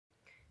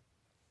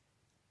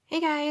Hey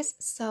guys,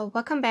 so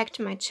welcome back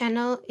to my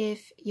channel.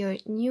 If you're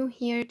new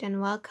here, then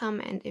welcome,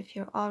 and if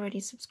you're already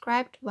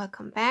subscribed,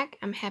 welcome back.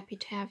 I'm happy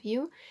to have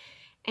you.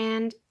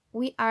 And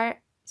we are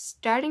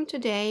starting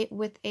today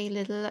with a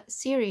little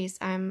series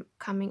I'm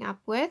coming up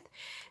with.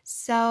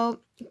 So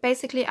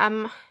basically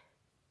I'm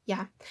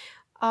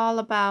all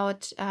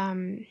about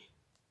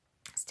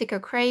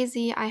sticker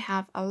crazy. I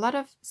have a lot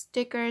of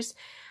stickers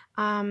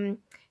and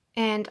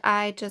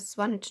I just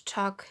wanted to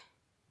talk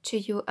to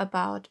you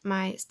about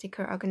my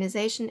sticker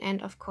organization,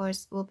 and of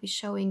course we'll be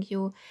showing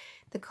you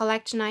the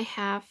collection I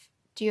have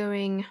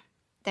during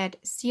that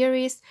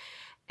series.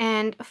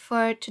 And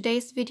for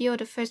today's video,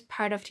 the first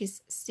part of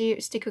this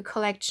sticker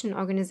collection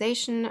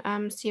organization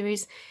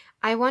series,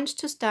 I want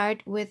to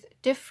start with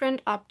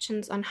different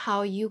options on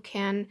how you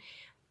can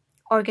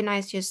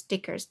organize your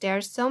stickers. There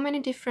are so many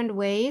different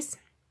ways.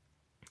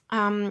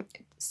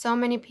 So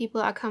many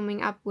people are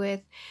coming up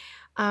with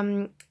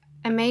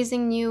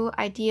amazing new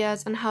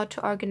ideas on how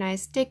to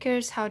organize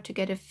stickers, how to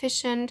get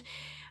efficient,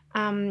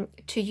 to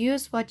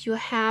use what you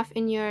have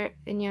in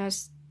your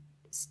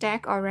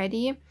stack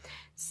already.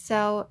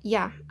 So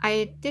yeah,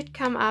 I did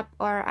come up,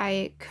 or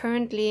I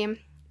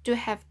currently do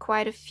have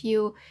quite a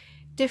few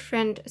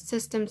different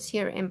systems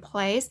here in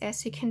place,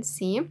 as you can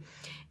see.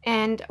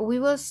 And we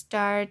will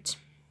start,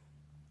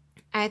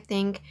 I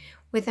think,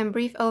 with a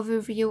brief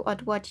overview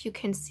of what you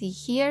can see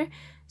here.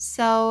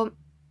 So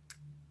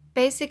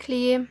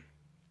basically,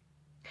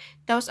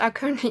 those are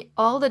currently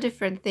all the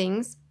different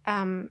things,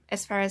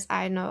 as far as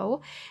I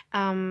know,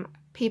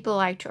 people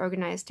like to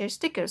organize their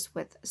stickers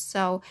with.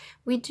 So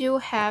we do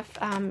have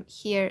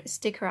here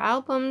sticker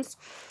albums.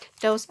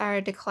 Those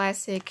are the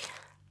classic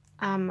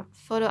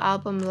photo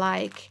album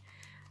like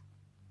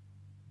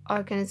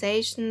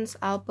organizations,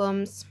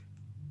 albums.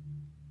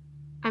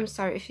 I'm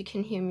sorry if you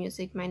can hear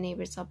music. My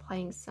neighbors are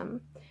playing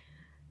some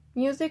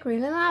music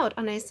really loud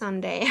on a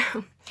Sunday.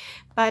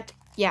 But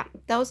yeah,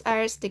 those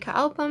are sticker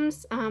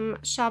albums.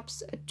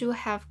 Shops do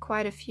have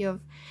quite a few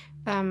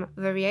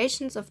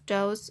variations of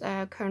those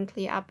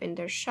currently up in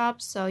their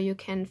shops, so you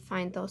can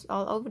find those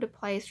all over the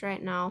place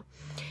right now.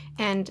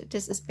 And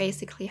this is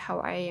basically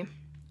how I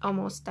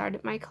almost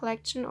started my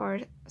collection,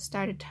 or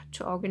started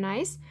to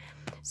organize.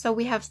 So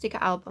we have sticker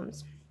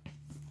albums.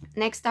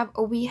 Next up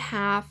we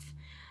have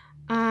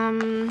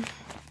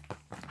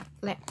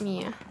let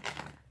me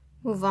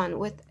move on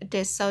with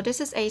this. So this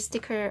is a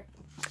sticker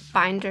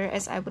binder,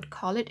 as I would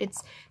call it.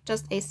 It's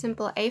just a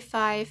simple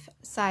A5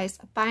 size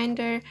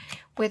binder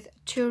with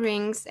 2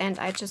 rings, and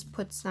I just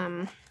put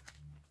some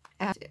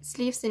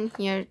sleeves in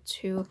here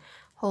to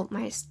hold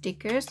my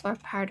stickers, or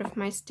part of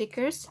my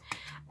stickers.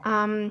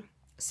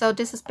 So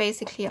this is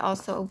basically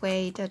also a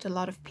way that a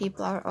lot of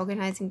people are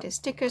organizing their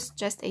stickers,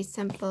 just a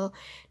simple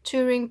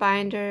 2-ring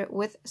binder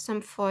with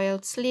some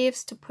foiled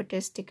sleeves to put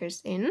their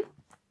stickers in.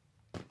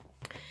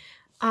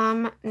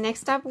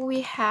 Next up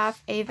we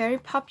have a very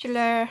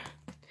popular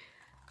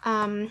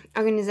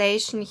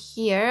organization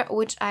here,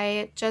 which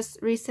I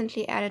just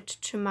recently added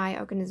to my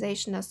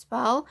organization as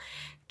well.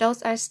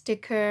 Those are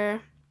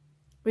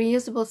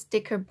reusable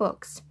sticker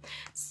books.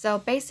 So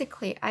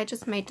basically I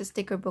just made the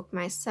sticker book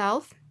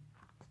myself.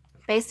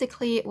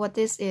 Basically what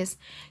this is,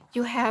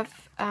 you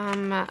have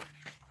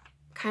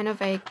kind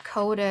of a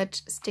coated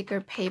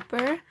sticker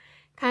paper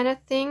kind of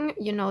thing,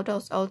 you know,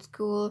 those old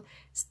school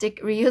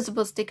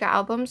reusable sticker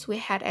albums we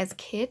had as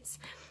kids.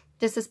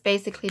 This is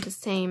basically the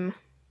same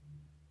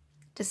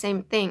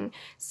thing.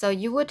 So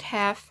you would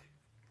have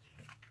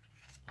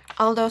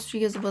all those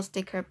reusable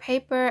sticker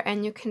paper,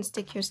 and you can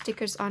stick your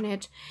stickers on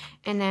it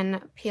and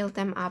then peel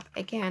them up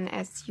again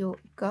as you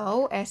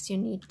go, as you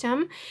need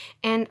them.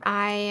 And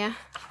I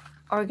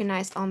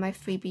organized all my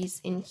freebies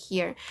in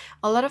here.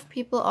 A lot of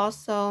people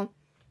also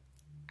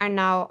are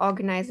now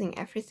organizing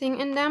everything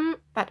in them,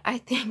 but I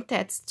think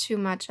that's too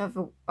much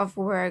of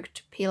work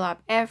to peel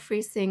up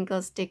every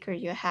single sticker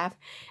you have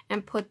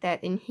and put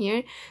that in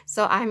here.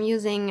 So I'm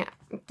using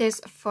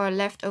this for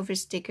leftover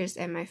stickers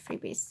and my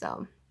freebies.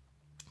 So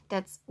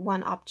that's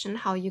one option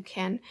how you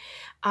can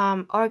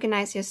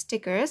organize your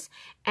stickers.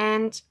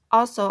 And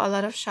also a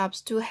lot of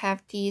shops do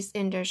have these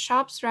in their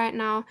shops right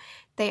now.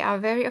 They are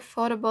very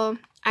affordable.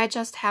 I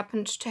just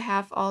happened to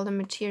have all the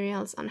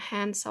materials on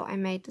hand, so I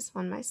made this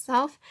one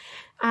myself.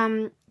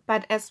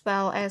 But as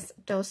well as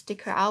those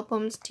sticker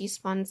albums,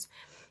 these ones,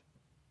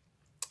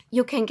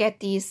 you can get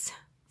these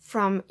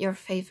from your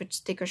favorite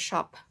sticker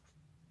shop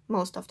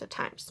most of the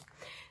times.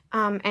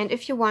 And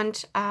if you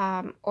want,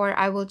 or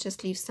I will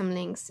just leave some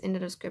links in the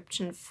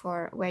description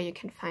for where you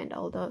can find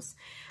all those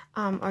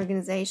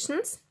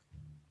organizations.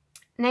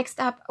 Next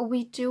up,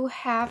 we do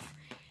have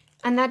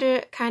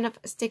another kind of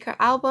sticker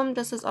album.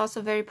 This is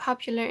also very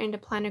popular in the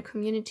planner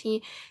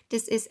community.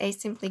 This is a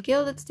Simply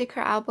Gilded sticker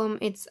album.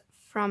 It's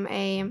from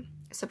a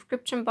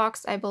subscription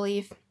box, I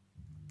believe.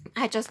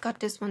 I just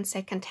got this one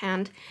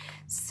secondhand.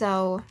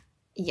 So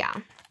yeah,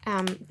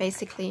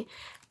 basically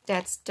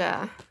that's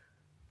the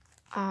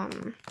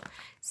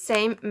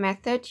same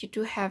method. You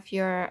do have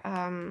your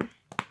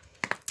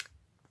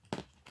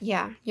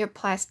yeah, your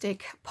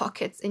plastic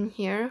pockets in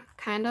here,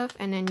 kind of,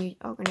 and then you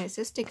organize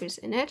the stickers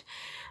in it.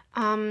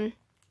 And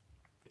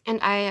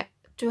I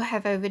do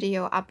have a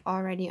video up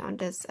already on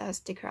this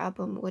sticker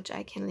album, which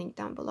I can link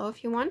down below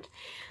if you want.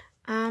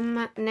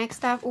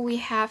 Next up, we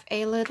have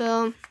a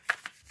little,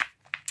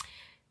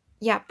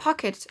 yeah,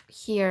 pocket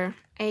here,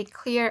 a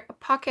clear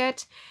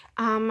pocket,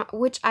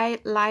 which I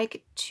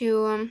like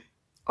to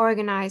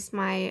organize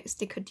my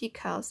sticker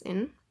decals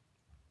in,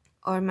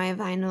 or my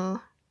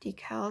vinyl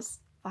decals,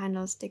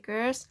 vinyl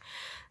stickers.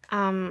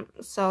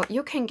 So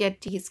you can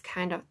get these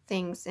kind of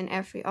things in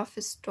every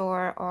office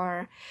store,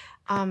 or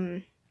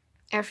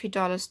every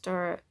dollar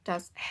store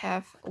does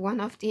have one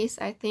of these,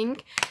 I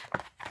think.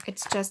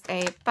 It's just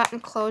a button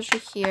closure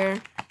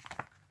here.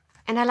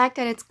 And I like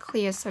that it's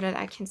clear so that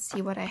I can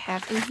see what I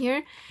have in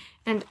here.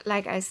 And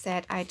like I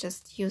said, I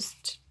just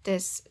used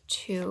this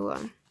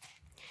to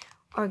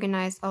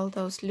organize all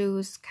those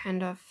loose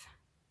kind of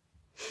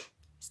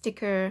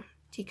sticker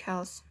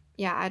decals.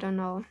 Yeah, I don't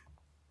know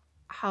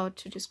how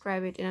to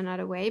describe it in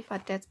another way,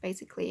 but that's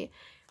basically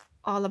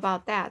all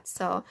about that.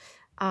 So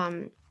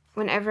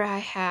whenever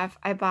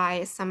I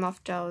buy some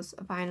of those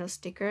vinyl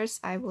stickers,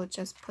 I will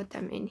just put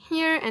them in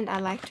here, and I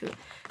like to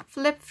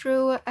flip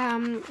through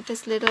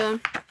this little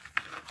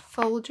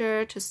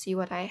folder to see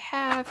what I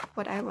have,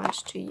 what I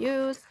want to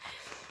use.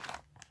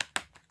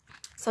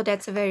 So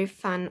that's a very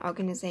fun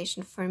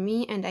organization for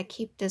me, and I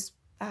keep this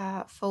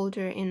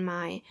folder in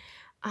my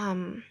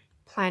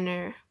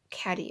planner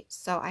caddy,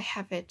 so I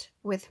have it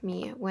with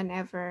me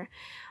whenever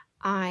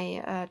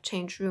I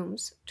change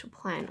rooms to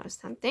plan or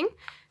something.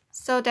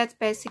 So that's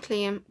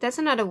basically, that's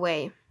another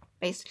way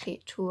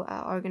basically to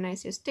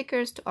organize your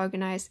stickers, to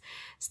organize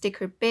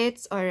sticker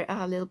bits or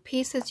little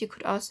pieces. You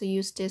could also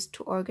use this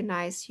to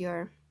organize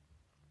your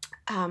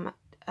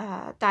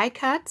die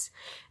cuts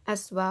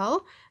as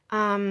well.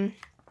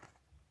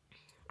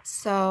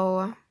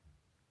 So,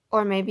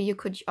 or maybe you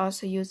could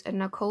also use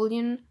an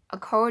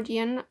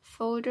accordion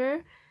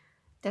folder.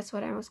 That's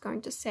what I was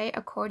going to say,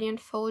 accordion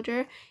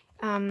folder.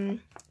 The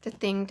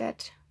thing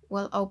that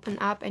will open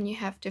up and you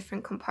have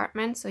different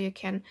compartments, so you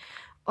can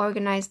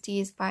organize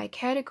these by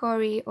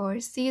category or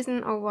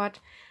season or what.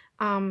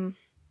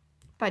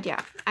 But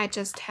yeah, I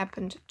just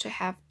happened to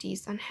have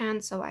these on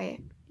hand, so I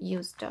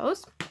used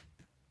those.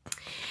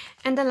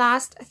 And the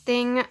last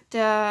thing,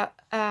 the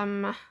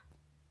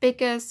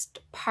biggest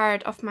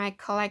part of my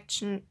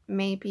collection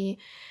maybe,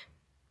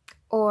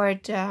 or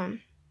the,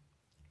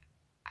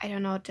 I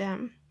don't know,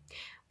 the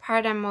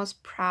part I'm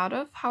most proud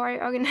of how I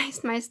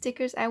organized my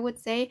stickers, I would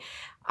say,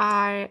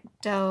 are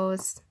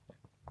those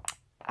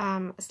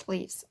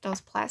sleeves, those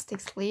plastic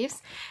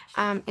sleeves.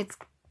 It's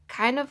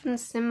kind of a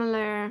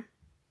similar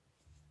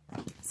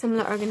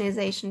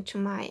organization to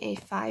my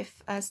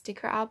A5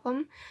 sticker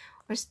album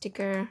or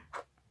sticker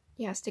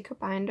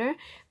binder,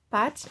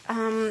 but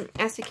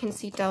as you can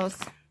see, those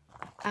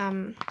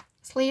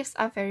sleeves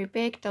are very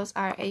big. Those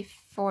are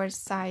A4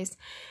 size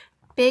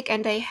big,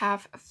 and they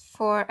have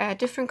 4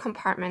 different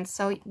compartments.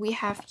 So we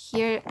have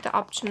here the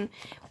option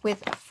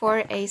with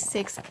 4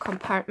 A6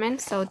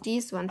 compartments. So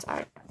these ones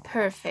are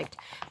perfect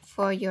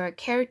for your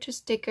character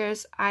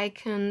stickers,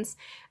 icons,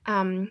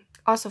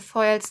 also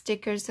foil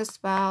stickers as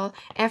well.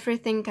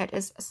 Everything that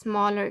is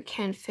smaller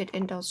can fit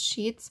in those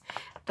sheets,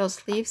 those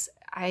sleeves.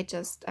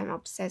 I'm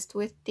obsessed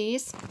with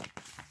these.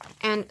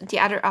 And the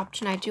other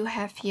option I do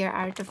have here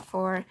are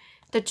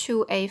the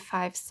 2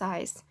 A5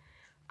 size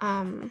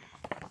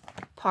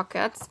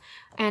pockets,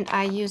 and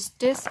I use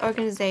this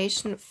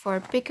organization for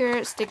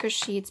bigger sticker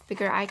sheets,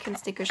 bigger icon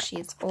sticker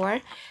sheets,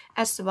 or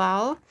as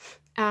well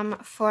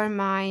for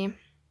my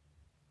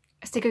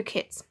sticker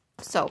kits.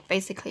 So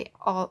basically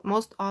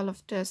almost all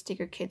of the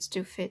sticker kits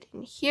do fit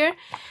in here.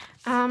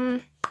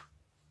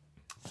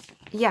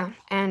 Yeah,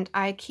 and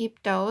I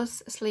keep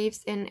those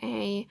sleeves in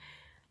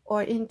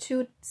in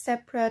 2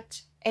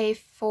 separate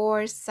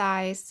A4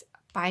 size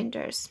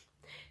binders.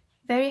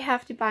 Very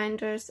hefty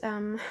binders,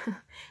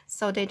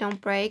 so they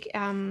don't break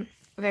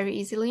very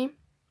easily.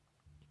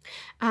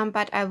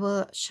 But I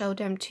will show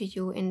them to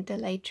you in the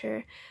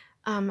later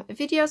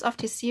videos of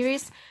this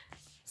series.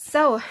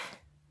 So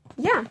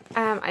yeah,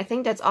 I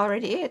think that's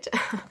already it.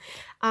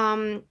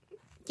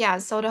 Yeah,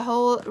 so the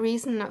whole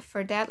reason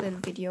for that little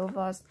video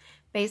was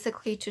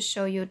basically to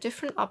show you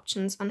different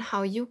options on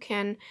how you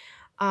can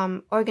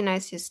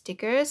organize your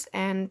stickers,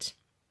 and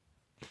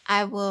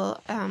I will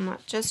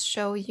just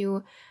show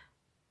you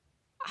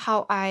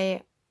how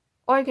I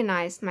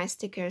organize my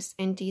stickers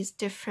in these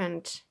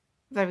different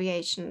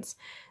variations.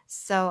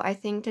 So I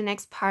think the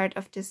next part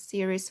of this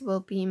series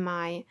will be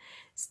my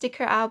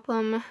sticker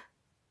album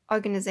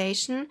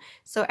organization.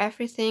 So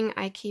everything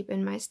I keep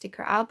in my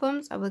sticker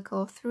albums, I will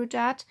go through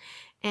that,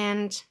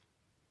 and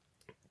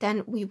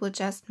then we will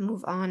just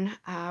move on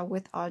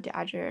with all the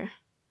other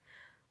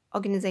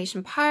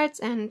organization parts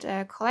and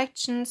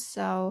collections.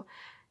 So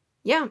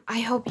yeah, I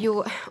hope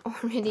you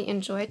already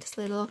enjoyed this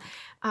little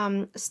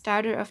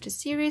starter of the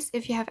series.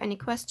 If you have any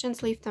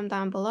questions, leave them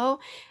down below.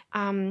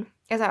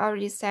 As I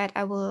already said,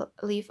 I will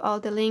leave all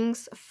the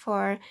links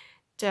for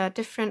the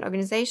different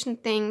organization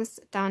things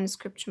down in the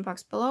description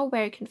box below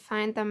where you can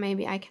find them.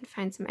 Maybe I can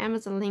find some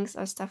Amazon links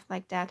or stuff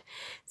like that.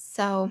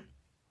 So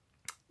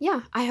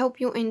yeah, I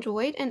hope you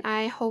enjoyed, and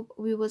I hope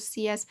we will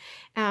see us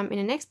in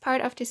the next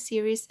part of this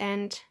series.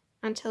 And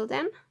until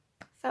then,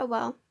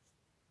 farewell.